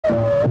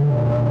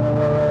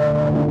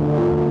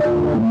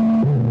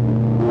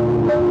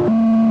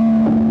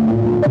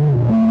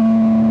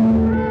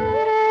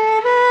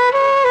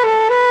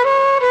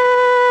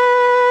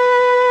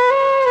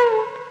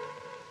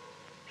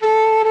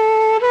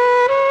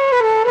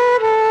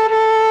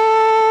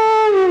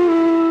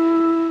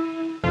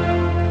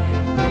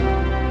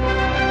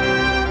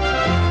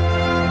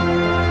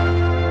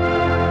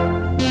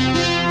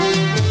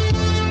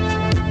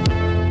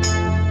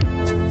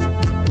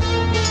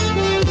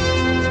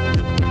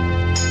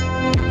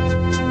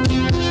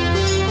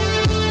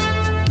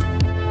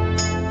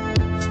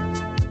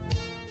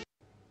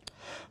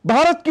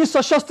भारत की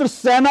सशस्त्र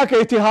सेना के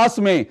इतिहास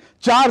में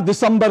 4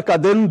 दिसंबर का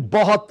दिन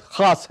बहुत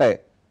खास है।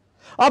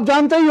 आप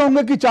जानते ही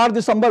होंगे कि 4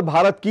 दिसंबर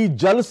भारत की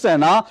जल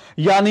सेना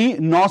यानी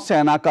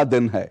नौसेना का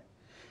दिन है।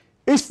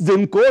 इस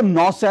दिन को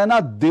नौसेना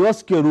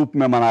दिवस के रूप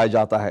में मनाया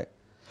जाता है।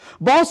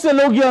 बहुत से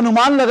लोग यह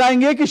अनुमान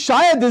लगाएंगे कि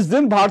शायद इस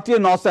दिन भारतीय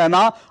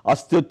नौसेना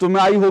अस्तित्व में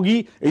आई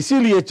होगी,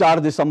 इसीलिए 4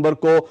 दिसंबर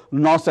को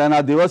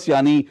नौसेना दिवस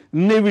यानी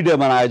नेवी डे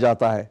मनाया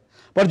जाता है।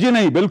 पर जी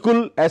नहीं,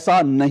 बिल्कुल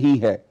ऐसा नहीं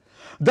है।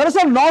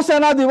 दरअसल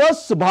नौसेना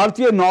दिवस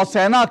भारतीय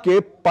नौसेना के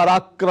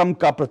पराक्रम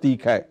का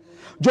प्रतीक है,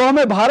 जो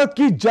हमें भारत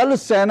की जल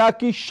सेना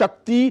की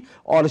शक्ति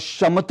और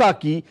क्षमता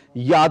की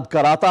याद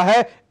कराता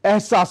है,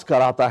 एहसास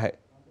कराता है।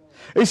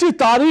 इसी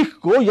तारीख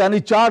को यानी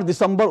 4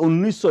 दिसंबर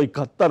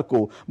 1971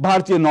 को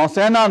भारतीय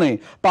नौसेना ने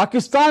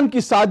पाकिस्तान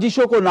की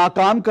साजिशों को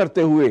नाकाम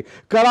करते हुए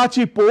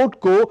कराची पोर्ट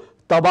को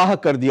तबाह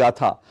कर दिया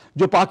था,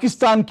 जो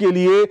पाकिस्तान के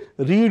लिए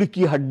रीढ़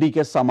की हड्डी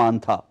के समान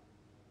था।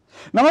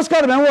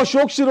 नमस्कार, मैं हूं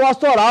अशोक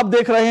श्रीवास्तव और आप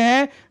देख रहे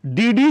हैं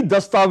डीडी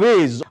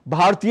दस्तावेज।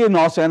 भारतीय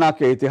नौसेना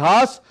के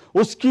इतिहास,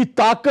 उसकी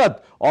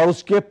ताकत और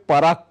उसके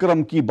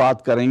पराक्रम की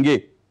बात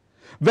करेंगे।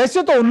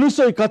 वैसे तो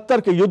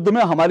 1971 के युद्ध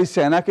में हमारी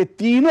सेना के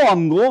तीनों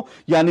अंगों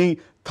यानी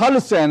थल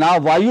सेना,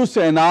 वायु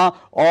सेना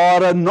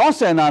और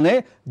नौसेना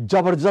ने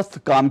जबरदस्त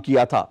काम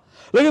किया था,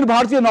 लेकिन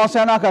भारतीय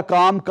नौसेना का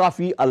काम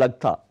काफी अलग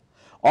था।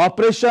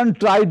 ऑपरेशन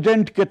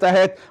ट्राइडेंट के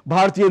तहत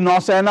भारतीय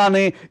नौसेना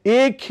ने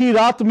एक ही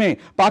रात में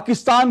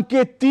पाकिस्तान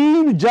के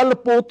 3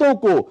 जलपोतों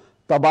को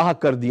तबाह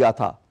कर दिया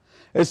था।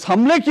 इस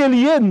हमले के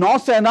लिए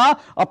नौसेना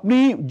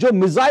अपनी जो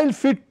मिसाइल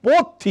फिट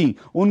पोत थी,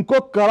 उनको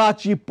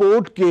कराची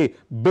पोर्ट के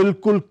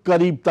बिल्कुल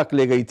करीब तक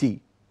ले गई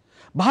थी।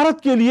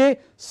 भारत के लिए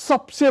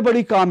सबसे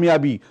बड़ी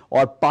कामयाबी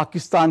और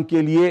पाकिस्तान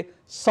के लिए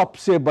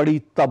सबसे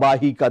बड़ी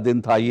तबाही का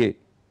दिन था ये।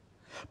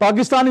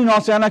 पाकिस्तानी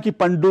नौसेना की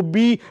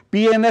पनडुब्बी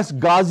पीएनएस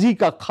गाजी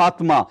का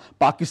खात्मा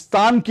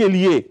पाकिस्तान के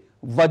लिए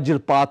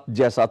वज्रपात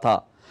जैसा था।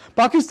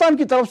 पाकिस्तान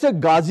की तरफ से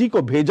गाजी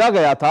को भेजा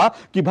गया था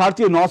कि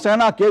भारतीय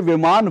नौसेना के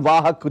विमान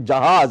वाहक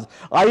जहाज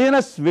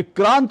आईएनएस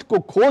विक्रांत को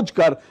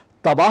खोजकर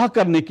तबाह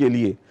करने के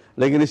लिए,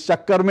 लेकिन इस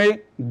चक्कर में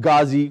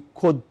गाजी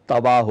खुद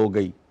तबाह हो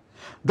गई।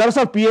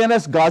 दरअसल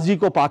पीएनएस गाजी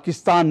को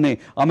पाकिस्तान ने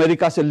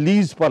अमेरिका से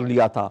लीज पर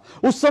लिया था।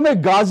 उस समय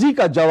गाजी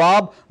का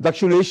जवाब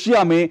दक्षिण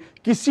एशिया में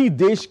किसी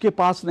देश के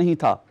पास नहीं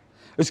था।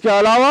 इसके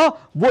अलावा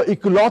वो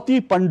इकलौती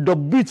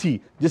पनडुब्बी थी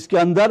जिसके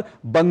अंदर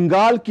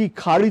बंगाल की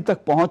खाड़ी तक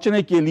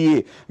पहुंचने के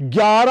लिए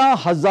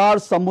 11,000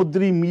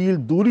 समुद्री मील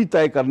दूरी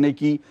तय करने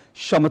की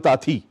क्षमता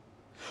थी।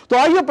 तो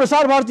आइए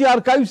प्रसार भारती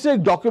आर्काइव से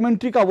एक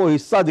डॉक्यूमेंट्री का वो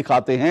हिस्सा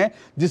दिखाते हैं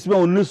जिसमें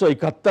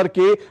 1971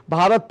 के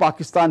भारत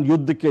पाकिस्तान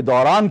युद्ध के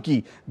दौरान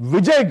की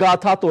विजय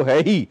गाथा तो है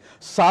ही,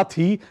 साथ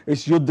ही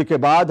इस युद्ध के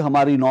बाद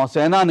हमारी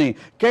नौसेना ने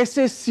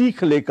कैसे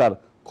सीख लेकर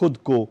खुद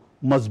को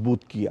मजबूत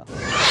किया।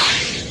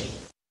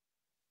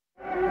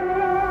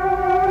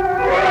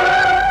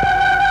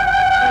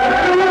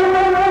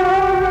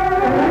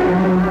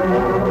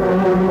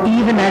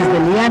 Even as the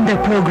Leander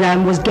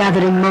program was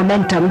gathering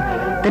momentum,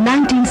 the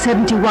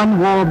 1971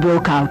 war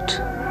broke out.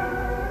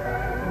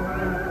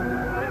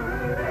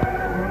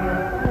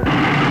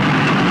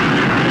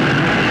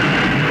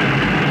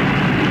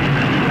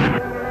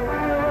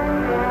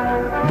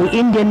 The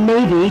Indian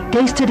Navy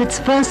tasted its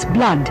first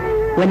blood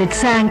when it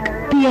sank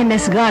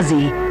PNS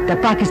Ghazi, the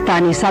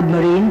Pakistani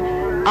submarine,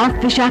 off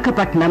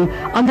Visakhapatnam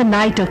on the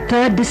night of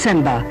 3rd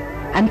December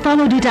and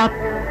followed it up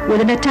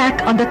with an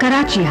attack on the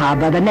Karachi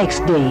harbour the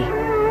next day.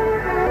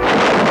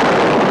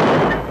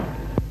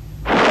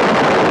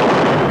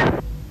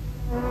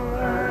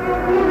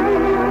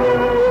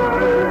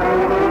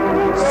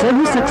 So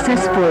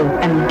successful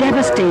and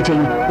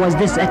devastating was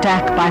this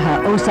attack by her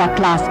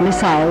Osa-class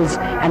missiles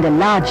and a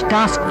large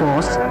task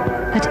force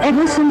that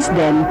ever since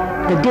then,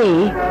 the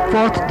day,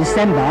 4th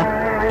December,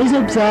 is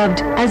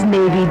observed as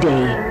Navy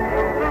Day.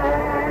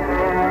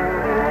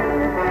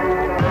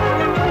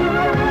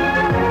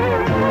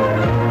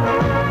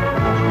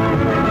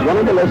 One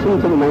of the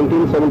lessons of the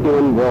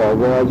 1971 war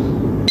was,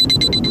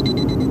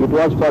 it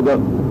was for the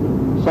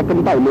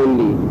second time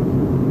only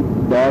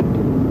that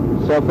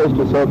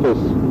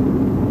surface-to-surface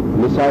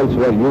missiles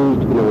were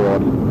used in a war.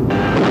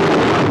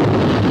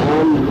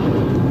 And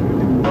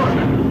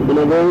in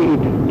a way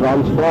it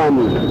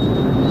transformed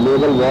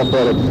naval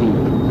warfare at sea.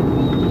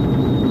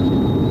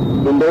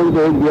 In those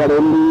days we had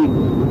only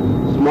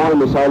small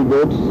missile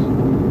boats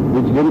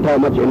which didn't have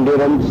much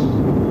endurance,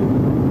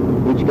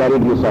 which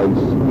carried missiles.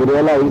 We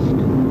realized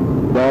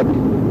that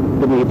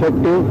to be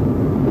effective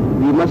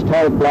we must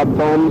have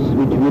platforms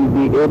which will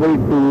be able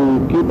to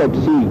keep at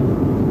sea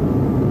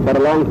for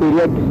a long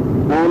period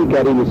and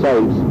carry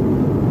missiles.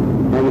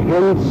 And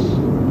hence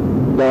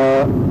the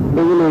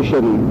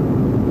evolution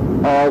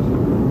of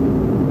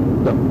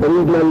the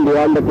England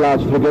Leander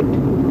class frigate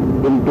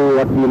into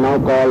what we now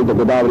call the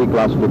Godavari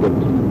class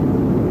frigate.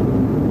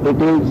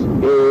 It is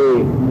a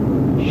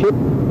ship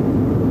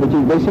which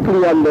is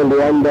basically on the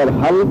Leander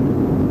hull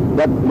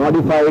but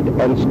modified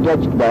and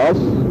stretched by us,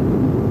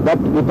 but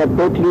with a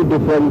totally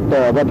different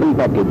weapon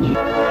package.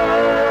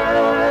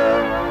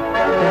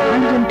 The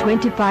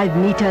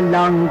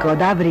 125-meter-long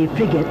Godavari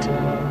frigate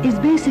is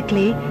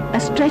basically a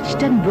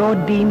stretched and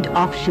broad-beamed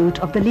offshoot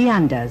of the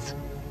Leanders.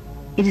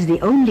 It is the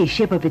only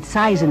ship of its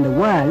size in the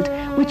world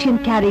which can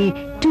carry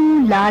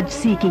 2 large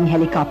Sea King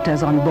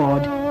helicopters on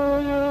board.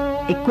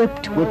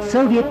 Equipped with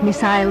Soviet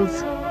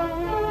missiles,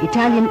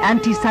 Italian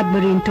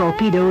anti-submarine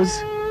torpedoes,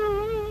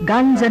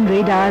 guns and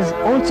radars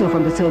also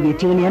from the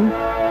Soviet Union,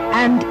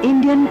 and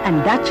Indian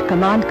and Dutch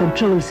command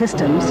control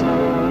systems,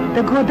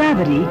 the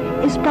Godavari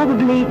is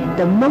probably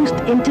the most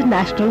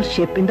international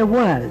ship in the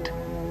world.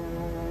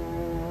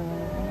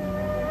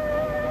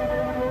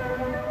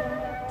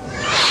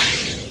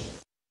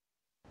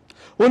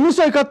 उन्नीस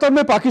सौ 71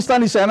 में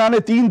पाकिस्तानी सेना ने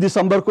 3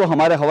 दिसंबर को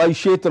हमारे हवाई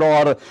क्षेत्र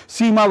और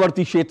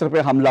सीमावर्ती क्षेत्र पर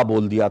हमला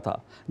बोल दिया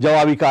था।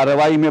 जवाबी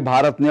कार्रवाई में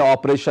भारत ने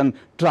ऑपरेशन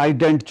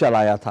ट्राइडेंट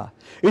चलाया था।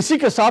 इसी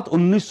के साथ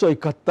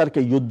 1971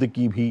 के युद्ध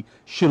की भी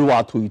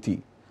शुरुआत हुई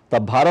थी।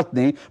 तब भारत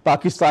ने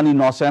पाकिस्तानी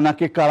नौसेना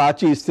के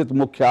कराची स्थित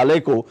मुख्यालय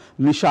को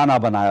निशाना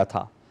बनाया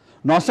था।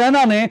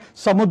 नौसेना ने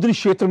समुद्री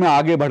क्षेत्र में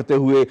आगे बढ़ते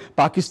हुए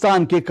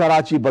पाकिस्तान के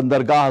कराची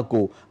बंदरगाह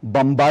को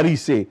बमबारी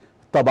से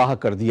तबाह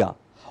कर दिया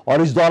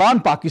और इस दौरान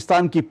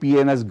पाकिस्तान की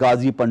पीएनएस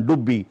गाजी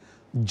पनडुब्बी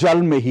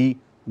जल में ही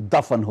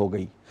दफन हो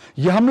गई।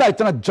 यह हमला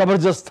इतना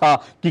जबरदस्त था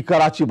कि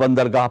कराची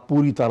बंदरगाह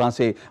पूरी तरह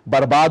से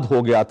बर्बाद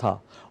हो गया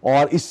था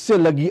और इससे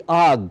लगी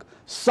आग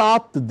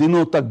 7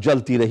 दिनों तक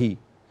जलती रही।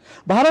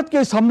 भारत के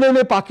इस हमले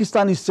ने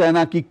पाकिस्तानी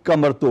सेना की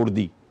कमर तोड़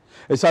दी।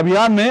 इस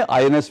अभियान में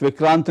आईएनएस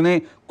विक्रांत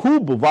ने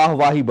खूब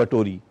वाहवाही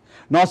बटोरी।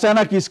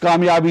 नौसेना की इस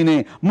कामयाबी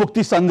ने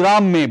मुक्ति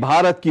संग्राम में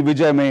भारत की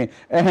विजय में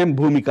अहम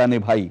भूमिका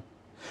निभाई।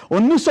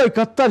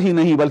 1971 ही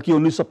नहीं बल्कि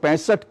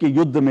 1965 के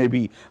युद्ध में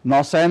भी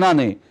नौसेना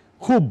ने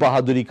खूब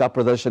बहादुरी का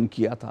प्रदर्शन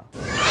किया था।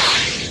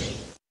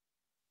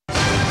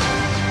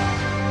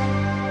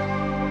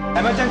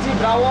 Emergency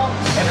Bravo,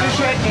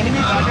 appreciate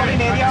enemy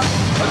submarine area.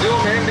 Assume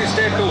main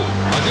state 2.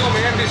 Assume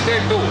main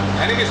state 2.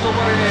 Enemy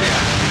submarine area.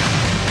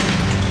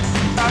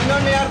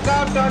 Unknown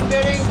aircraft on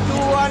bearing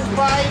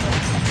 215.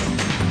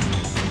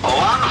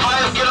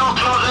 15 kilo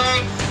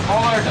closing.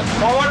 Forward.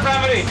 Forward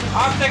primary.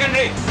 Aft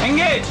secondary.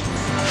 Engage.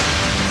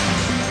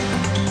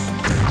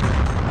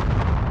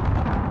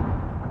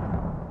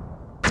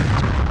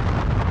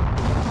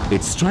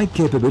 Its strike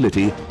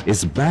capability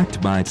is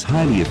backed by its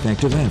highly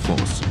effective air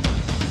force.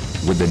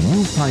 With the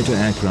new fighter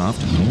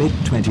aircraft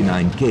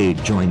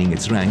MiG-29K joining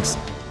its ranks,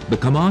 the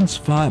command's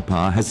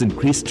firepower has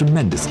increased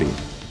tremendously.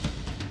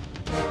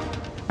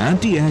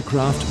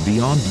 Anti-aircraft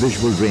beyond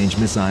visual range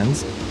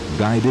missiles,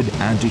 guided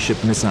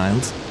anti-ship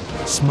missiles,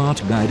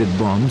 smart guided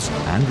bombs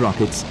and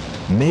rockets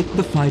make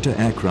the fighter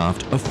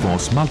aircraft a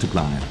force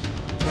multiplier.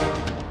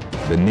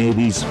 The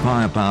Navy's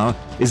firepower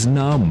is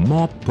now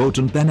more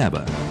potent than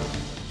ever.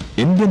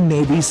 Indian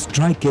Navy's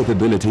strike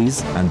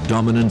capabilities and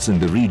dominance in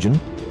the region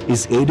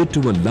is aided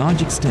to a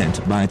large extent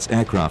by its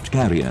aircraft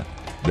carrier,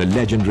 the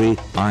legendary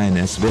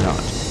INS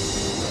Virat.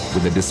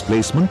 With a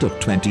displacement of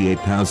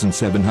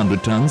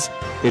 28,700 tons,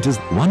 it is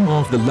one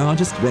of the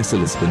largest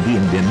vessels in the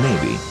Indian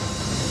Navy.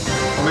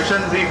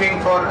 Mission briefing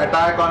for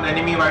attack on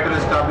enemy vital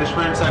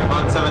establishments at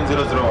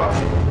 1700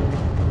 hours.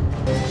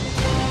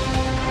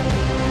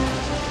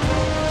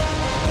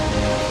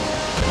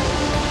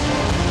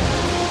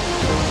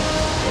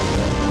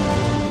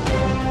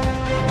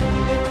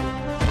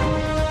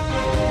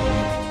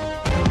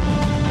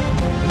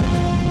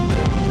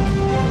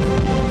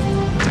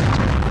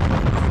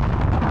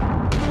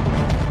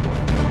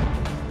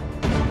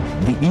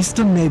 The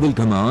Eastern Naval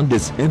Command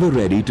is ever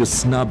ready to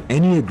snub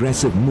any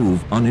aggressive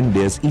move on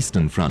India's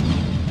eastern front.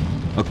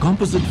 A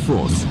composite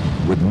force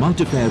with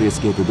multifarious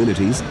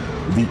capabilities,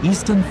 the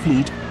Eastern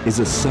Fleet is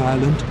a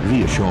silent,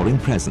 reassuring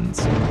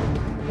presence.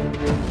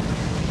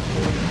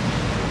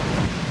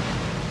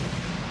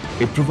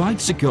 It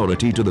provides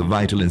security to the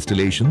vital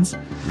installations,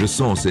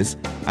 resources,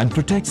 and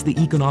protects the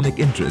economic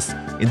interests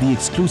in the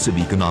exclusive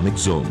economic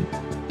zone.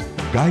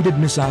 Guided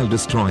missile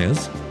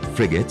destroyers,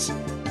 frigates,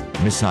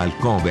 missile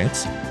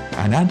corvettes,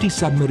 and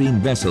anti-submarine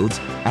vessels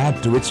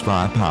add to its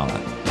firepower.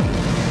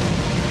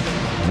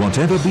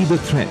 Whatever be the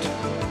threat,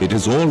 it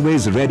is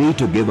always ready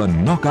to give a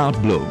knockout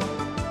blow.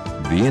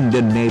 The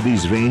Indian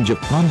Navy's range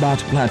of combat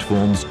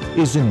platforms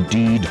is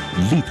indeed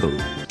lethal.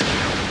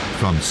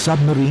 From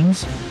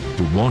submarines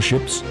to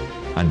warships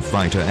and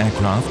fighter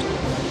aircraft,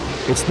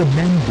 it's the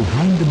men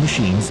behind the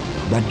machines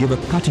that give a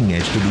cutting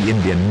edge to the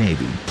Indian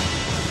Navy.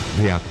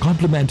 They are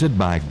complemented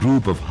by a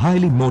group of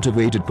highly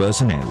motivated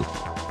personnel,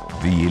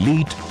 the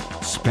elite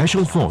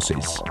Special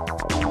Forces.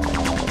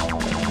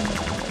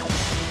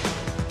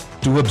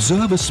 To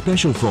observe a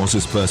Special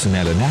Forces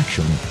personnel in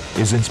action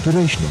is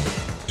inspirational.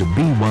 To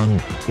be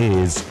one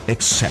is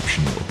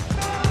exceptional.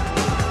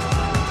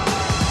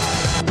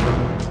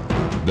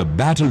 The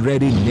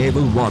battle-ready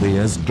naval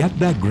warriors get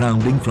their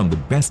grounding from the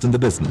best in the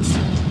business.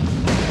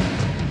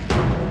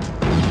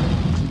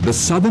 The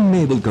Southern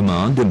Naval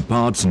Command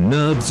imparts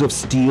nerves of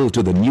steel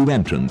to the new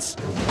entrants.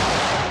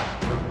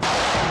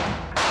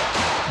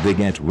 They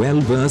get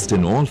well versed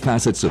in all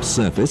facets of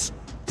surface,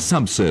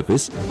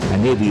 subsurface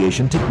and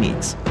aviation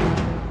techniques.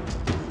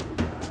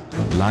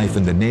 Life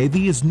in the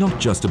Navy is not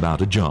just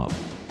about a job.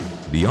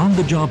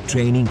 Beyond-the-job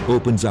training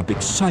opens up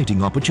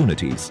exciting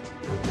opportunities.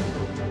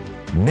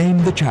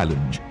 Name the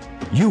challenge.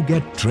 You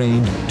get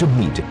trained to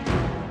meet it.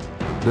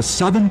 The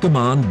Southern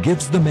Command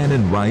gives the men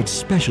in white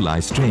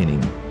specialized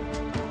training,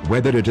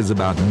 whether it is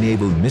about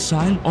naval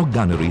missile or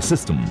gunnery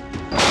system.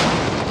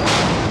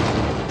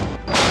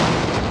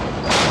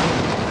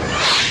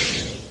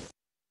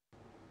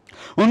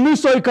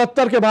 उन्नीस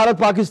के भारत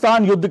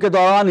पाकिस्तान युद्ध के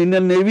दौरान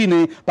Indian navy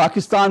ने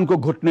पाकिस्तान को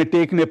घुटने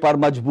टेकने पर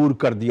मजबूर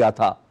कर दिया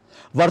था।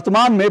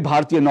 वर्तमान में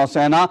भारतीय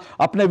नौसेना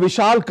अपने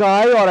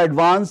विशालकाय और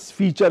एडवांस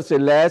फीचर से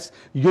लैस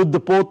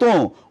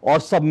युद्धपोतों और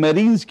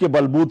सबमरीन्स के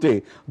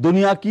बलबूते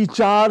दुनिया की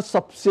 4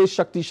 सबसे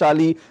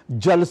शक्तिशाली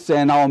जल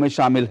सेनाओं में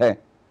शामिल है।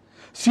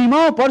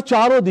 सीमाओं पर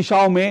चारों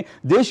दिशाओं में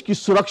देश की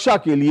सुरक्षा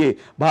के लिए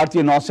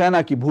भारतीय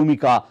नौसेना की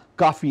भूमिका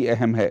काफी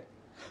अहम है।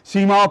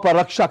 सीमाओं पर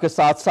रक्षा के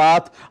साथ साथ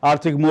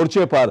आर्थिक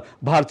मोर्चे पर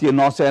भारतीय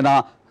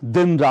नौसेना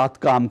दिन रात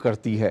काम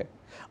करती है।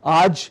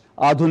 आज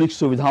आधुनिक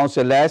सुविधाओं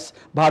से लैस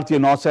भारतीय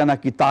नौसेना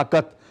की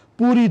ताकत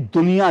पूरी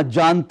दुनिया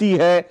जानती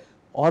है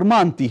और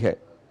मानती है।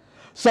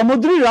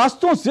 समुद्री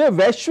रास्तों से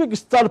वैश्विक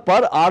स्तर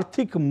पर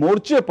आर्थिक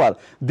मोर्चे पर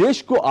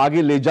देश को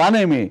आगे ले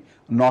जाने में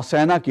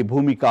नौसेना की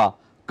भूमिका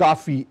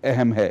काफी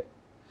अहम है।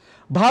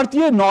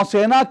 भारतीय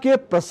नौसेना के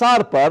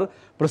प्रसार पर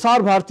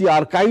प्रसार भारती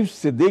आर्काइव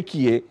से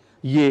देखिए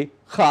ये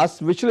खास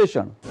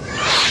विश्लेषण।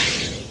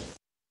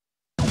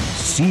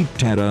 Sea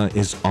terror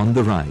is on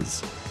the rise,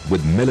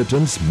 with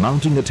militants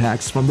mounting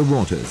attacks from the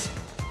waters.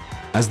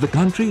 As the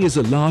country is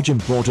a large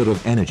importer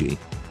of energy,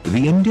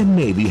 the Indian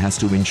Navy has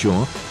to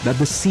ensure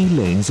that the sea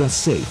lanes are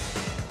safe.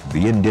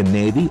 The Indian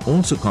Navy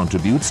also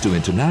contributes to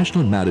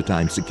international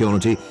maritime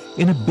security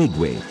in a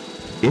big way.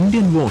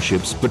 Indian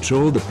warships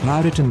patrol the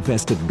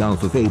pirate-infested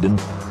Gulf of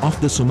Aden off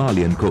the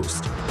Somalian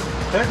coast.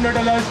 Threat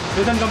neutralized,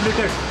 mission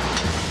completed.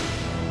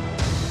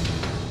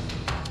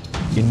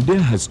 India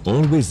has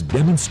always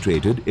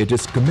demonstrated it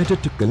is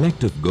committed to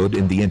collective good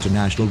in the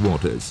international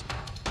waters.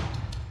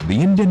 The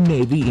Indian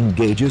Navy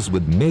engages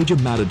with major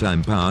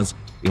maritime powers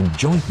in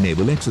joint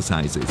naval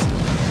exercises.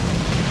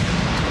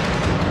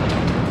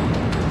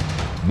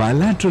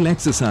 Bilateral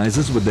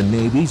exercises with the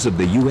navies of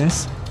the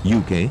US,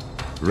 UK,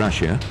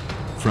 Russia,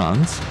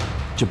 France,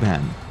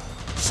 Japan,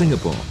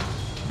 Singapore,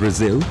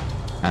 Brazil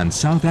and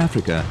South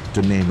Africa,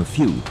 to name a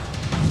few,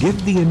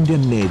 give the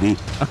Indian Navy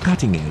a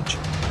cutting edge.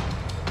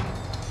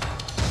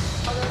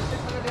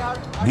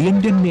 The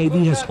Indian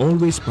Navy has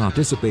always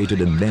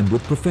participated in them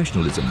with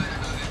professionalism.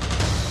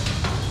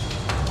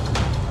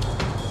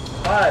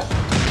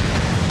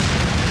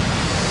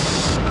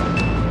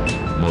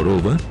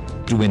 Moreover,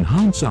 to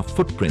enhance our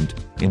footprint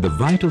in the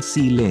vital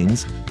sea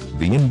lanes,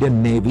 the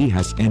Indian Navy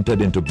has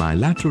entered into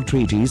bilateral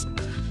treaties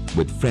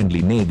with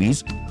friendly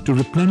navies to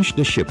replenish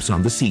the ships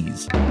on the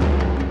seas.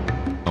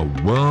 A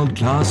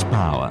world-class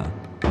power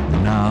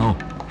now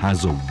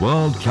has a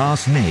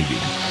world-class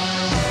Navy.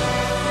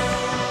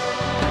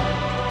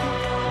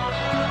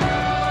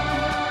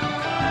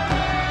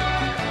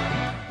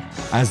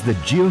 As the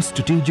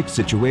geostrategic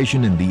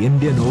situation in the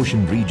Indian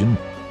Ocean region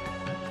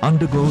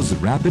undergoes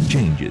rapid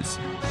changes,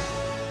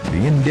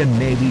 the Indian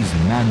Navy's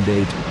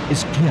mandate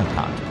is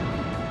clear-cut: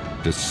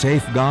 to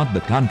safeguard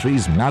the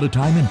country's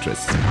maritime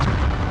interests,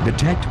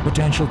 detect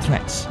potential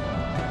threats,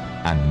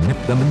 and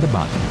nip them in the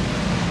bud.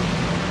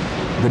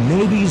 The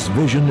Navy's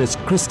vision is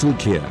crystal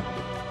clear,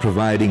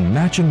 providing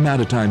matching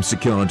maritime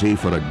security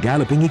for a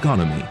galloping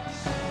economy.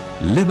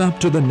 Live up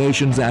to the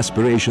nation's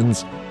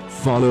aspirations,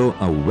 follow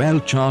a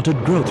well-charted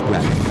growth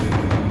plan.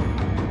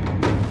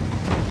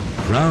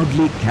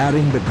 Proudly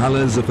carrying the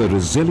colors of a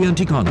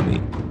resilient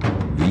economy,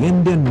 the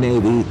Indian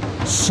Navy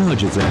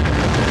surges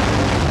ahead.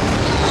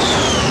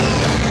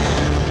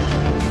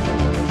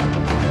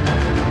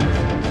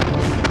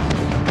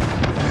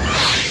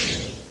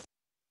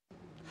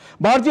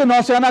 भारतीय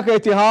नौसेना का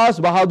इतिहास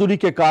बहादुरी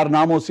के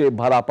कारनामों से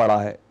भरा पड़ा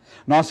है।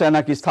 नौसेना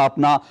की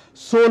स्थापना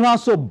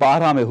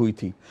 1612 में हुई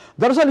थी।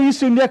 दरअसल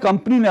ईस्ट इंडिया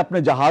कंपनी ने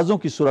अपने जहाजों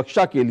की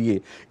सुरक्षा के लिए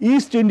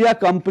ईस्ट इंडिया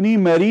कंपनी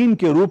मैरीन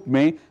के रूप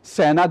में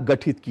सेना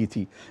गठित की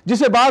थी,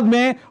 जिसे बाद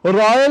में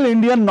रॉयल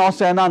इंडियन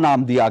नौसेना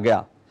नाम दिया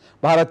गया।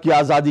 भारत की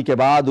आजादी के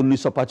बाद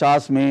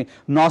 1950 में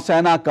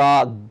नौसेना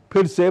का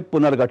फिर से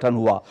पुनर्गठन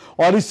हुआ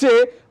और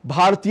इसे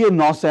भारतीय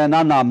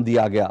नौसेना नाम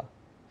दिया गया।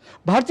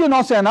 भारतीय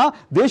नौसेना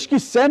देश की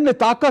सैन्य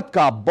ताकत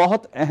का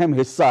बहुत अहम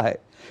हिस्सा है।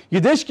 यह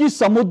देश की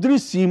समुद्री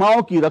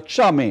सीमाओं की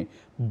रक्षा में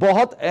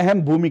बहुत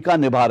अहम भूमिका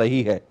निभा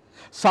रही है।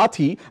 साथ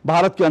ही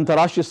भारत के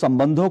अंतर्राष्ट्रीय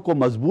संबंधों को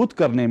मजबूत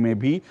करने में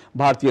भी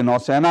भारतीय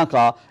नौसेना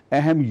का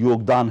अहम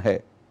योगदान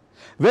है।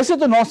 वैसे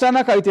तो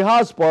नौसेना का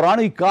इतिहास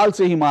पौराणिक काल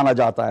से ही माना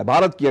जाता है।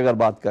 भारत की अगर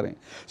बात करें,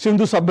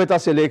 सिंधु सभ्यता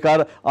से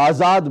लेकर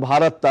आजाद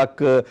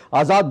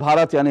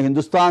भारत यानी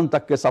हिंदुस्तान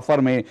तक के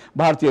सफर में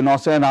भारतीय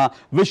नौसेना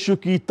विश्व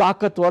की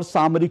ताकतवर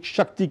सामरिक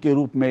शक्ति के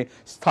रूप में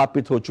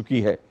स्थापित हो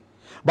चुकी है।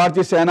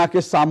 भारतीय सेना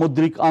के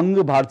सामुद्रिक अंग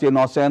भारतीय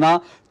नौसेना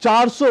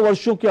 400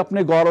 वर्षों के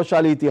अपने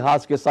गौरवशाली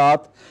इतिहास के साथ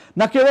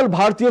न केवल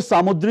भारतीय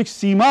सामुद्रिक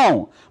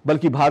सीमाओं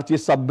बल्कि भारतीय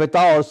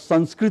सभ्यता और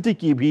संस्कृति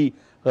की भी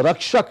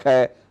रक्षक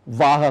है,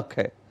 वाहक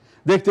है।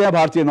 देखते हैं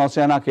भारतीय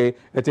नौसेना के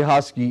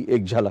इतिहास की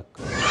एक झलक।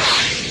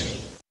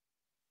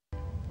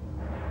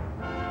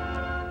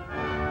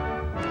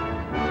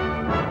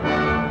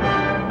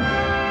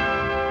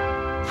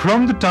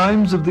 From the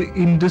times of the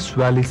Indus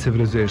Valley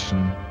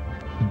civilization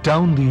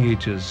down the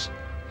ages,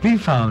 we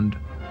found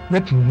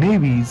that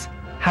navies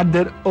had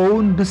their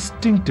own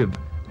distinctive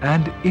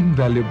and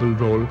invaluable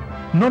role,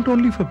 not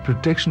only for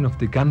protection of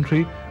the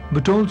country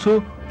but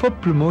also for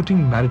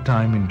promoting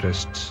maritime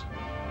interests.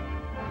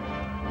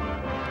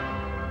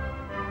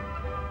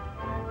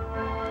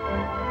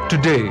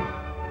 Today,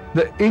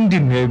 the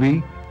Indian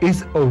Navy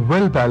is a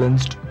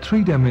well-balanced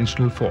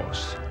three-dimensional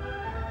force.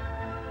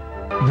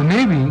 The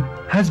Navy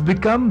has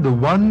become the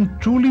one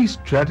truly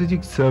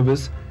strategic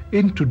service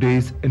in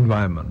today's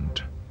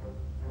environment.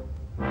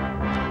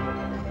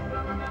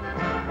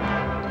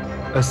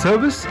 A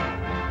service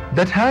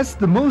that has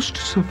the most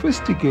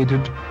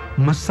sophisticated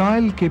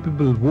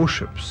missile-capable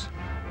warships,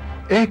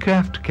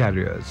 aircraft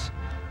carriers,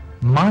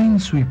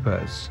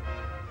 minesweepers,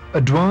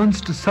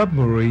 advanced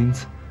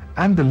submarines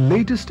and the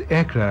latest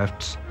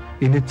aircrafts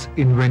in its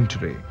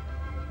inventory.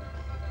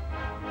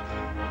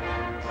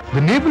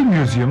 The Naval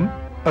Museum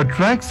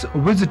attracts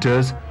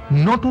visitors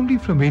not only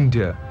from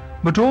India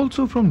but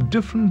also from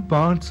different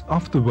parts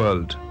of the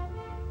world.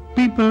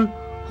 People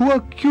who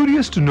are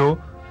curious to know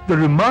the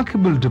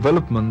remarkable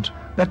development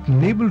that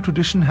naval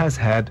tradition has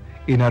had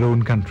in our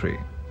own country.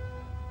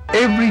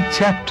 Every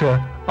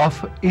chapter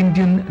of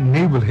Indian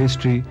naval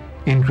history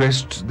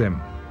interests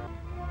them.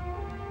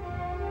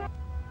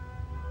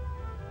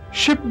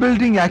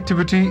 Shipbuilding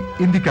activity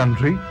in the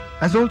country,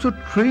 as also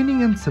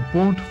training and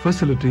support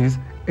facilities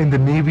in the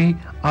Navy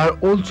are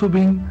also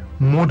being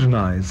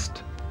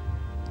modernized.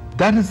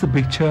 That is the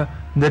picture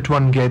that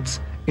one gets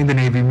in the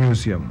Navy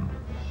Museum.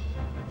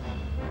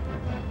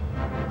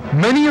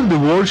 Many of the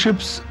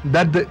warships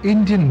that the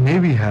Indian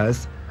Navy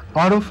has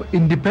are of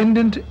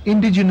independent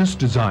indigenous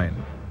design.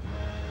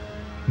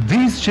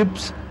 These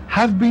ships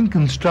have been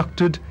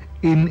constructed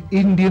in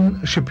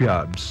Indian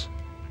shipyards.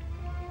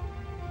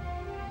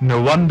 No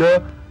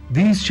wonder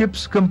these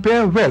ships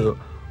compare well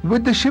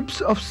with the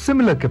ships of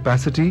similar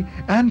capacity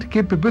and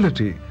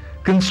capability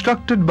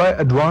constructed by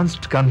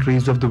advanced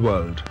countries of the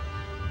world.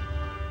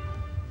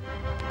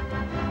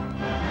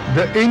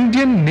 The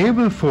Indian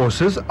naval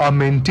forces are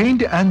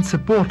maintained and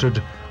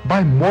supported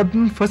by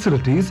modern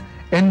facilities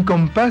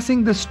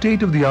encompassing the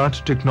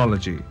state-of-the-art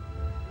technology,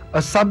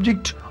 a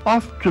subject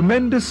of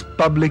tremendous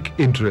public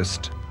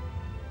interest.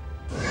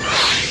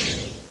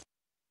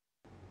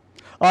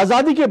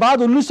 आजादी के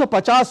बाद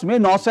 1950 में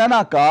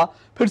नौसेना का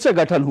फिर से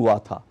गठन हुआ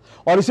था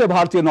और इसे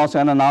भारतीय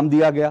नौसेना नाम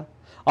दिया गया।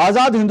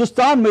 आजाद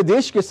हिंदुस्तान में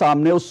देश के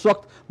सामने उस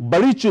वक्त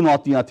बड़ी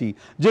चुनौतियां थी,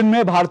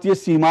 जिनमें भारतीय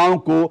सीमाओं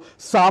को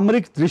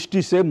सामरिक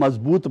दृष्टि से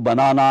मजबूत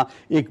बनाना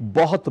एक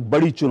बहुत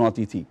बड़ी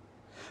चुनौती थी।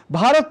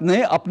 भारत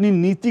ने अपनी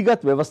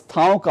नीतिगत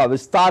व्यवस्थाओं का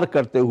विस्तार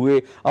करते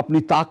हुए अपनी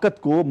ताकत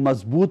को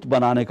मजबूत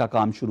बनाने का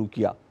काम शुरू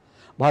किया।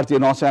 भारतीय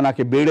नौसेना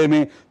के बेड़े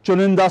में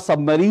चुनिंदा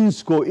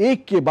सबमरीन्स को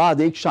एक के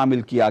बाद एक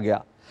शामिल किया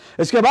गया।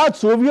 इसके बाद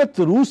सोवियत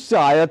रूस से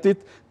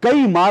आयातित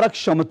कई मारक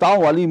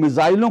क्षमताओं वाली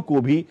मिसाइलों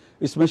को भी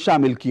इसमें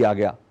शामिल किया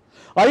गया।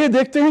 आइए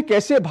देखते हैं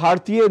कैसे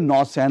भारतीय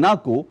नौसेना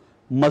को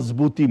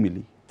मजबूती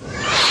मिली।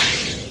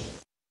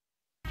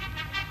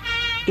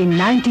 In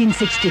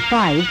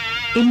 1965,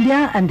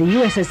 India and the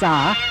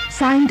USSR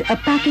signed a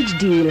package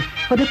deal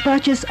for the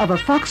purchase of a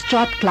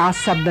Foxtrot-class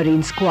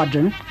submarine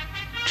squadron,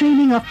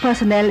 training of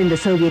personnel in the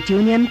Soviet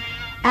Union,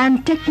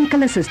 and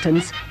technical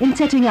assistance in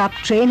setting up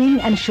training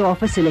and shore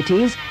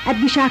facilities at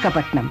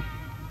Visakhapatnam.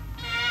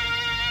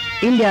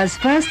 India's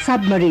first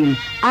submarine,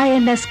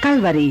 INS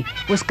Kalvari,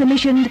 was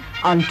commissioned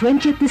on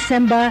 20th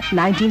December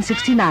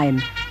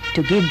 1969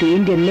 to give the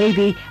Indian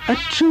Navy a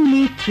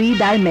truly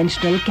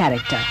three-dimensional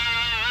character.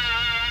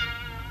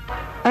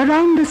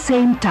 Around the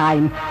same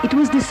time, it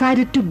was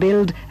decided to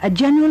build a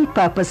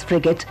general-purpose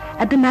frigate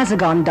at the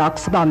Mazagon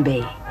Docks,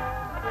 Bombay.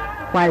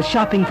 While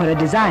shopping for a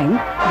design,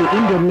 the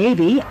Indian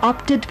Navy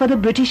opted for the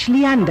British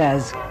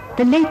Leanders,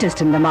 the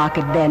latest in the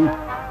market then,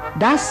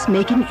 thus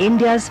making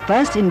India's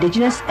first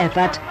indigenous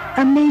effort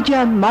a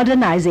major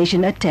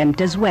modernization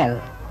attempt as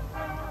well.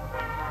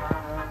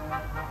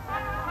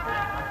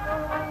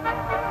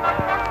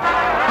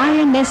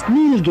 INS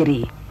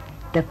Nilgiri,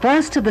 the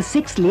first of the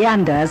 6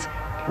 Leanders,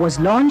 was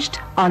launched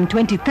on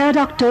 23rd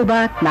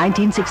October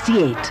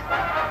 1968.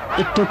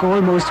 It took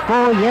almost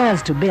 4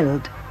 years to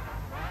build.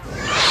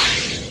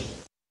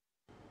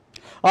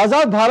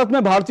 आजाद भारत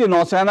में भारतीय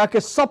नौसेना के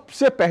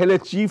सबसे पहले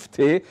chief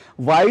थे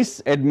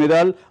vice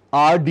admiral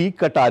RD.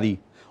 कटारी।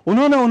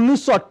 उन्होंने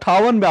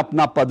 1958 में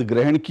अपना पद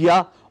ग्रहण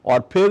किया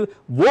और फिर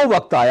वो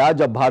वक्त आया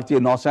जब भारतीय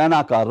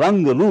नौसेना का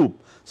रंग रूप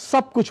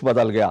सब कुछ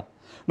बदल गया।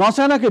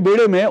 नौसेना के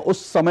बेड़े में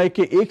उस समय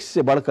के एक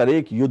से बढ़कर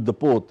एक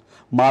युद्धपोत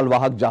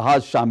मालवाहक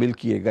जहाज शामिल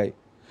किए गए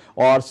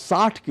और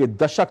 60 के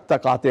दशक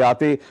तक आते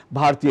आते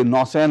भारतीय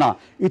नौसेना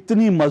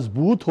इतनी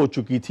मजबूत हो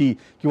चुकी थी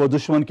कि वह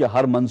दुश्मन के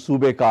हर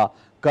मंसूबे का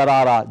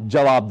करारा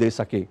जवाब दे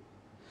सके।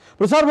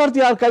 प्रसार भारती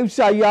आर्काइव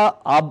से आइए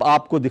अब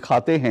आपको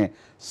दिखाते हैं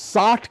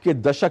 60 के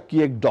दशक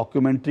की एक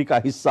डॉक्यूमेंट्री का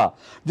हिस्सा,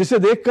 जिसे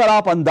देखकर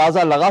आप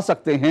अंदाजा लगा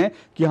सकते हैं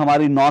कि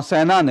हमारी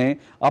नौसेना ने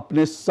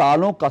अपने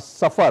सालों का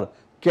सफर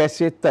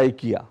कैसे तय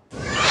किया।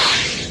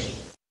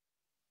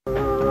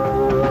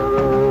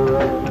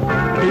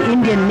 The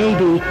Indian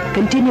Navy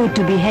continued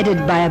to be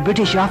headed by a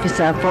British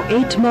officer for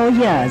 8 more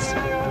years,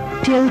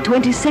 till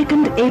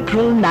 22nd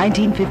April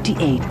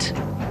 1958,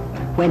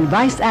 when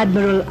Vice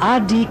Admiral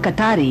R.D.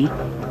 Katari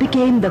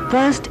became the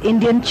first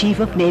Indian Chief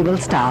of Naval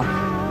Staff,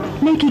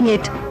 making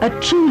it a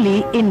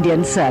truly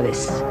Indian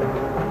service.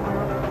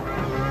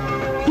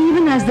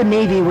 Even as the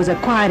Navy was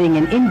acquiring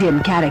an Indian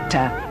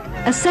character,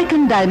 a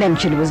second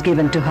dimension was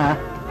given to her,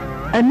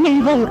 a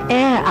naval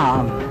air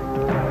arm.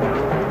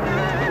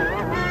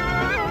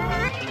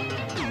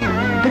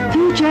 The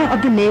future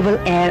of the naval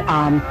air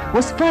arm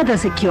was further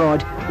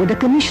secured with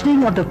the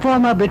commissioning of the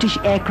former British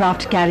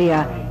aircraft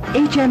carrier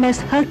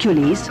HMS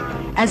Hercules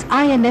as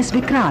INS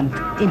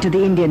Vikrant into the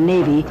Indian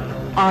Navy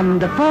on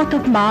the 4th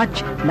of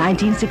March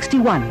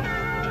 1961.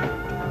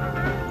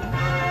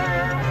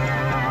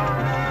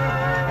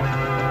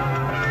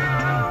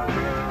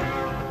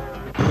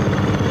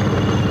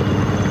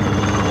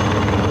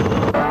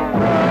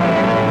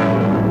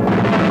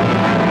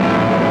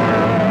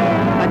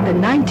 But the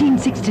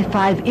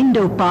 1965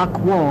 Indo-Pak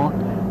War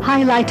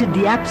highlighted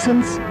the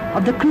absence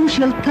of the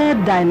crucial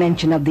third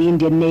dimension of the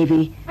Indian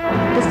Navy,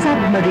 the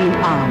submarine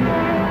arm.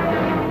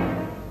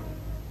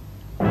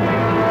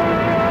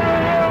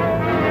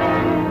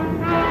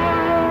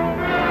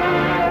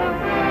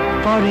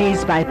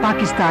 Forays by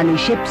Pakistani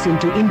ships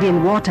into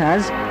Indian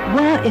waters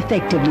were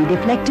effectively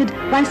deflected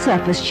by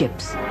surface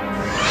ships.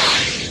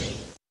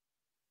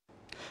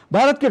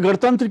 Bharat के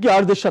गणतंत्र की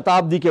अर्ध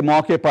शताब्दी के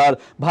मौके पर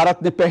भारत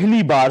ने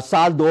पहली बार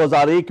साल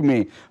 2001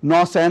 में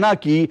नौसेना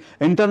की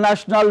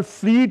इंटरनेशनल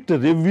फ्लीट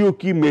रिव्यू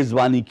की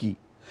मेजबानी की।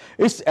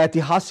 इस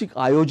ऐतिहासिक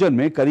आयोजन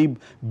में करीब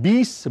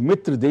 20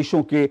 मित्र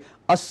देशों के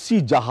 80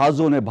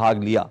 जहाजों ने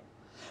भाग लिया।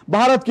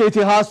 भारत के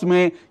इतिहास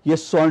में यह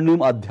स्वर्णिम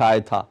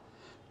अध्याय था,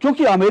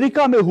 क्योंकि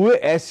अमेरिका में हुए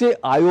ऐसे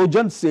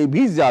आयोजन से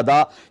भी ज्यादा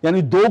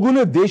यानी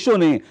दोगुने देशों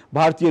ने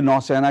भारतीय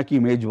नौसेना की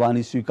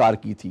मेजबानी स्वीकार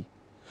की थी।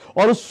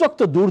 और उस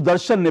वक्त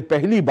दूरदर्शन ने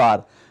पहली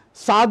बार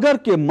सागर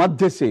के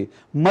मध्य से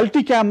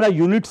मल्टी कैमरा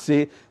यूनिट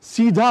से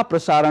सीधा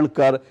प्रसारण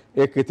कर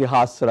एक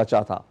इतिहास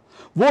रचा था,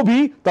 वो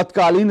भी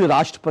तत्कालीन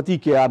राष्ट्रपति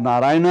के.आर.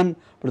 नारायणन,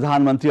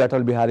 प्रधानमंत्री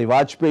अटल बिहारी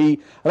वाजपेयी,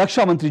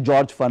 रक्षा मंत्री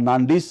जॉर्ज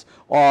फर्नांडिस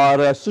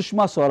और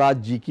सुषमा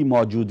स्वराज जी की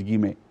मौजूदगी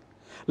में।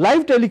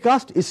 लाइव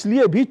टेलीकास्ट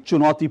इसलिए भी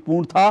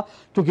चुनौतीपूर्ण था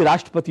क्योंकि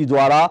राष्ट्रपति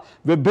द्वारा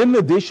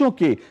विभिन्न देशों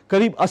के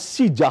करीब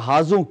 80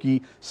 जहाजों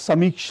की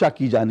समीक्षा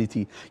की जानी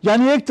थी।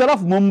 यानी एक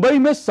तरफ मुंबई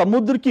में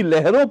समुद्र की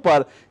लहरों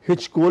पर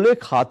हिचकोले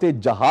खाते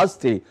जहाज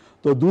थे,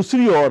 तो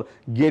दूसरी ओर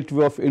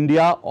गेटवे ऑफ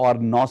इंडिया और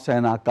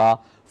नौसेना का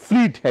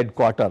फ्लीट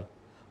हेडक्वार्टर।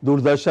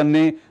 दूरदर्शन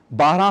ने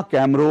 12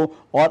 कैमरों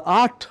और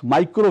 8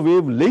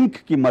 माइक्रोवेव लिंक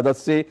की मदद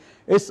से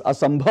इस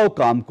असंभव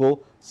काम को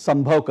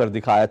संभव कर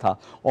दिखाया था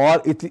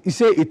और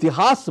इसे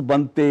इतिहास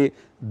बनते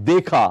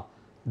देखा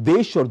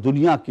देश और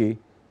दुनिया के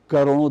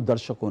करोड़ों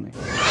दर्शकों ने।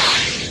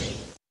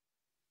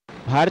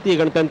 भारतीय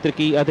गणतंत्र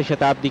की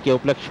अर्धशताब्दी के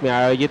उपलक्ष्य में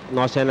आयोजित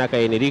नौसेना का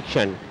ये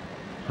निरीक्षण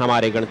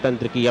हमारे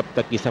गणतंत्र की अब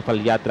तक की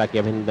सफल यात्रा के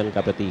अभिनंदन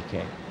का प्रतीक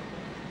है।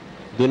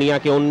 दुनिया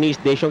के 19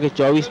 देशों के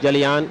 24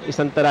 जलयान इस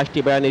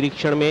अंतर्राष्ट्रीय बड़ा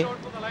निरीक्षण में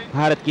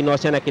भारत की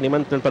नौसेना के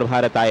निमंत्रण पर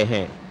भारत आए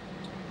हैं।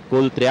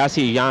 कुल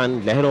 83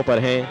 यान लहरों पर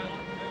हैं,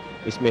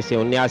 इसमें से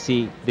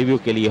 79 रिव्यू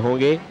के लिए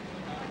होंगे।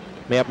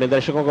 मैं अपने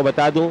दर्शकों को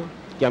बता दूं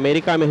कि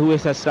अमेरिका में हुए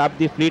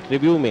सहस्राब्दी फ्लीट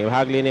रिव्यू में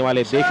भाग लेने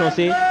वाले देशों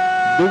से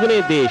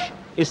दुगने देश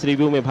इस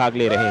रिव्यू में भाग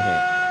ले रहे हैं।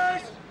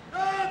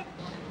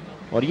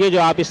 और ये जो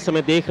आप इस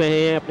समय देख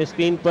रहे हैं अपने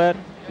स्क्रीन पर,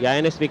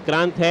 यह INS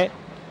विक्रांत है,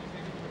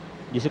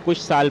 जिसे कुछ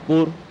साल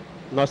पूर्व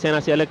नौसेना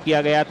से अलग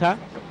किया गया था।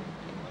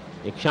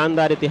 एक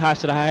शानदार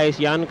इतिहास रहा है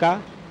इस यान का।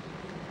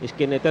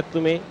 इसके नेतृत्व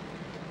में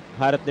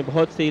भारत ने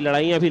बहुत सी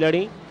लड़ाइयाँ भी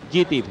लड़ी,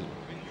 जीती भी।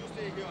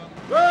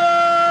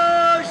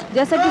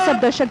 जैसा कि सब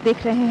दर्शक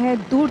देख रहे हैं,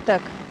 दूर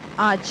तक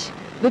आज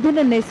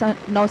विभिन्न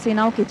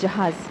नौसेनाओं के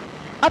जहाज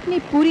अपनी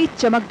पूरी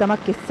चमक दमक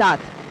के साथ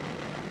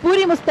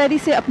पूरी मुस्तैदी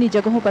से अपनी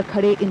जगहों पर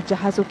खड़े इन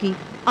जहाजों की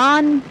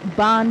आन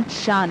बान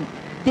शान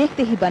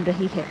देखते ही बन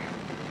रही है।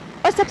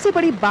 और सबसे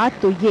बड़ी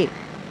बात तो ये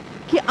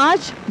कि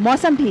आज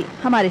मौसम भी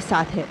हमारे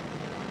साथ है,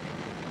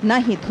 ना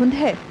ही धुंध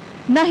है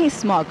ना ही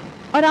स्मॉग,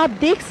 और आप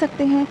देख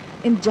सकते हैं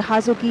इन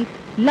जहाजों की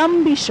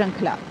लंबी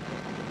श्रृंखला।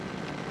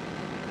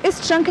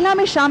 इस श्रृंखला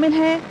में शामिल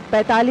हैं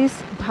 45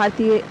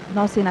 भारतीय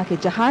नौसेना के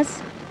जहाज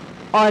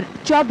और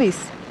 24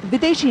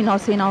 विदेशी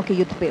नौसेनाओं के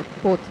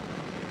युद्धपोत।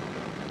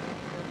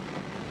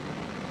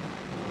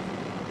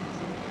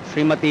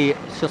 Srimati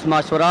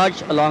Sushma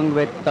Swaraj, along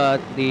with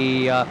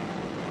the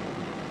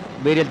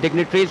various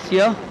dignitaries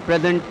here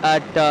present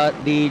at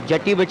the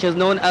jetty, which is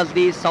known as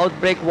the South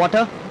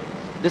Breakwater.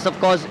 This, of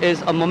course,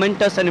 is a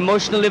momentous and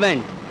emotional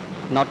event,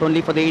 not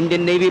only for the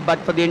Indian Navy but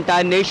for the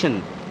entire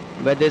nation,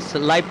 where this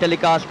live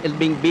telecast is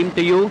being beamed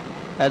to you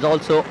as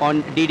also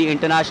on DD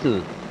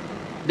International.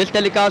 This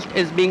telecast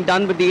is being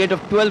done with the aid of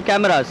 12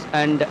 cameras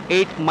and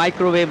 8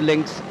 microwave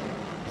links.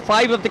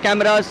 5 of the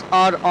cameras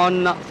are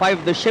on 5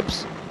 of the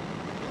ships.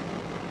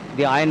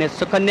 The INS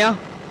Sukanya,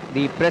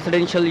 the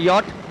presidential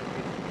yacht,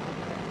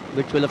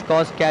 which will of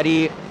course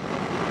carry,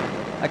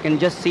 I can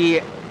just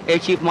see Air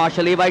Chief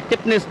Marshal A.Y.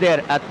 Tipnis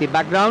there at the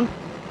background.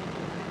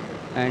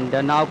 And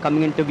now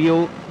coming into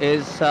view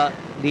is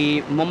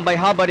the Mumbai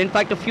harbour. In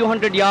fact, a few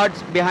hundred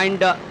yards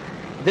behind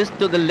this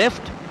to the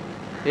left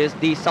is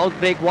the South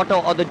Breakwater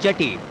or the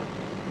jetty,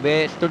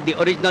 where stood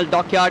the original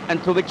dockyard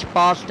and through which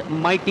passed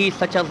mighties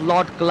such as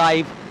Lord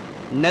Clive,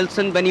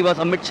 Nelson when he was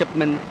a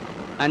midshipman,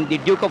 and the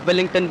Duke of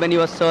Wellington when he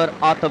was Sir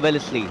Arthur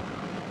Wellesley.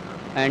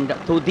 And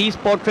through these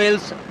port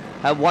trails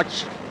have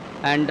watched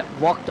and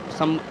walked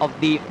some of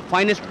the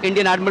finest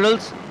Indian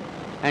admirals,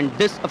 and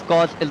this of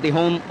course is the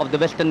home of the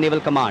Western Naval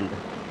Command.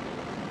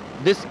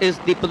 This is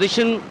the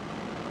position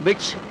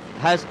which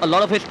has a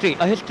lot of history,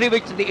 a history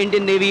which the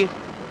Indian Navy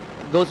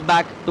goes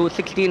back to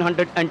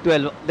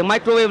 1612. The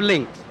microwave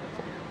links,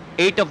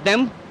 8 of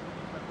them,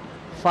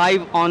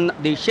 5 on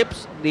the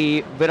ships,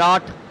 the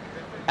Virat,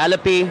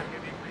 Alapi,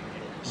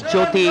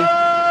 Jyoti,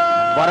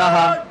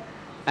 Varaha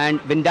and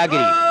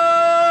Vindagiri.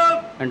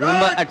 And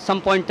remember, at some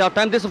point of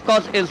time, this of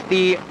course is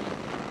the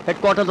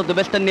headquarters of the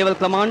Western Naval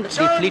Command,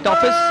 the Fleet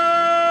Office,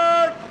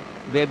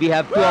 where we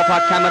have 2 of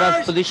our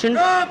cameras positioned,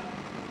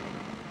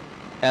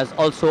 as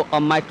also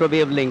a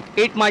microwave link.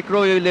 8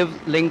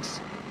 microwave links,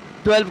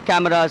 12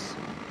 cameras,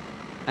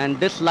 and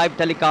this live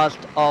telecast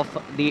of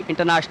the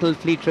International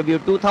Fleet Review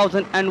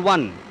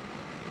 2001,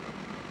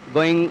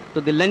 going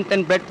to the length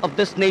and breadth of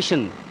this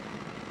nation,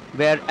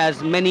 where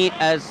as many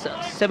as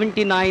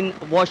 79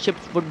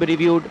 warships would be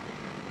reviewed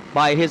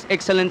by His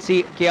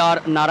Excellency K.R.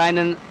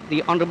 Narayanan,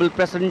 the Honorable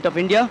President of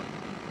India.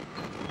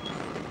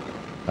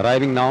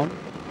 Arriving now,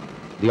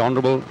 the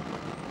Honorable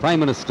Prime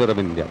Minister of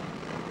India,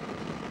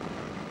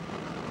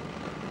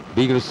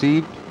 being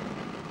received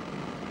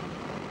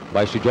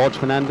by Sri George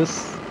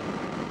Fernandes,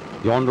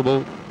 the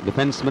Honorable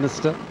Defence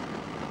Minister,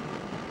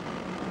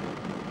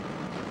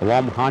 a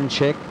warm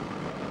handshake,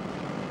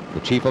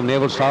 the Chief of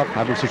Naval Staff,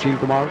 Admiral Sushil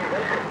Kumar,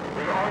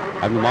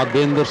 Admiral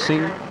Madhvendra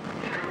Singh,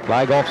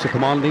 Flag Officer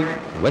commanding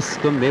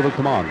Western Naval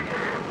Command.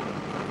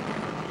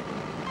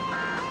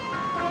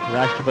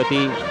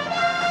 राष्ट्रपति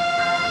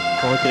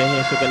पहुंच रहे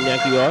हैं सुकन्या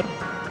की ओर,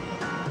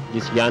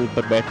 जिस यान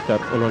पर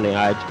बैठकर उन्होंने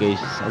आज के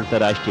इस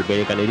अंतर्राष्ट्रीय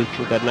बेड़े का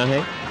निरीक्षण करना है।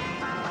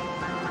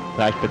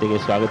 राष्ट्रपति के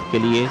स्वागत के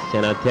लिए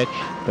सेनाध्यक्ष,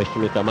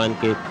 पश्चिमी कमान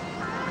के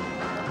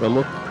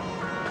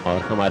प्रमुख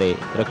और हमारे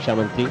रक्षा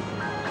मंत्री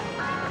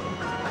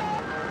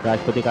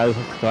राष्ट्रपति का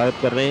स्वागत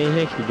कर रहे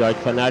हैं। Shri George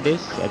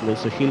Fernandes, admiral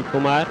Sushil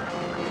Kumar,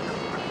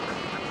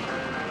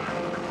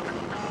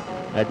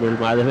 admiral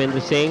Madhavendra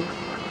Singh,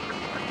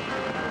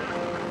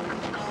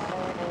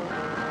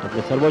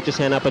 अपने सर्वोच्च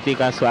सेनापति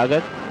का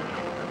स्वागत।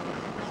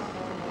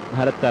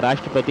 भारत का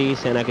राष्ट्रपति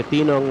सेना के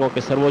 3 अंगों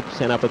के सर्वोच्च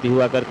सेनापति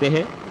हुआ करते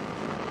हैं।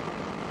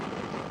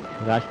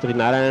 राष्ट्रपति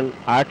नारायण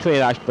 8वें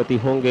राष्ट्रपति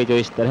होंगे जो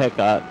इस तरह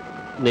का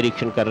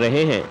निरीक्षण कर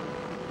रहे हैं।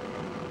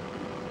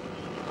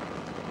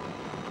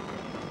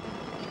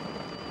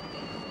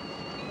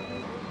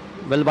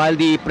 Well, while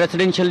the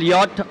presidential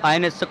yacht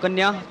INS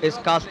Sukanya is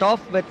cast off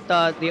with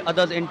the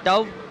others in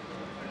tow,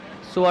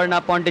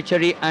 Suvarna,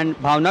 Pondicherry and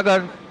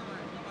Bhavnagar,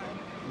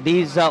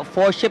 these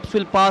 4 ships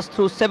will pass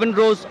through 7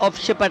 rows of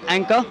ship at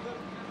anchor.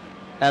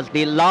 As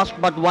the last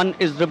but one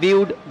is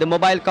reviewed, the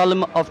mobile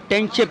column of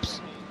 10 ships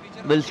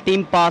will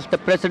steam past the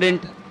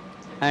President,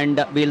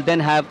 and we'll then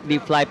have the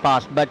fly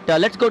past. But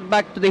let's go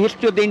back to the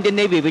history of the Indian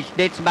Navy, which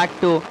dates back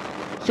to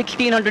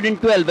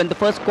 1612, when the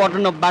first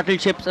squadron of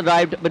battleships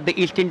arrived with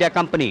the East India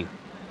Company.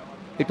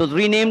 It was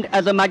renamed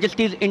as Her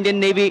Majesty's Indian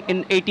Navy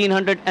in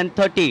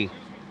 1830,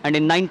 and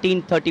in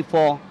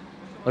 1934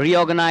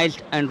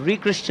 reorganized and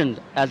rechristened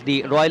as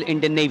the Royal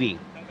Indian Navy.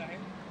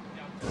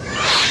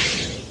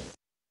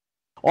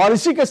 और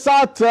इसी के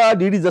साथ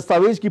DD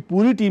दस्तावेज की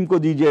पूरी team को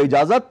दीजिए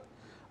इजाजत।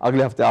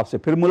 अगले हफ्ते आपसे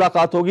फिर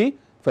मुलाकात होगी।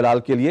 फिलहाल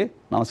के लिए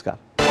नमस्कार।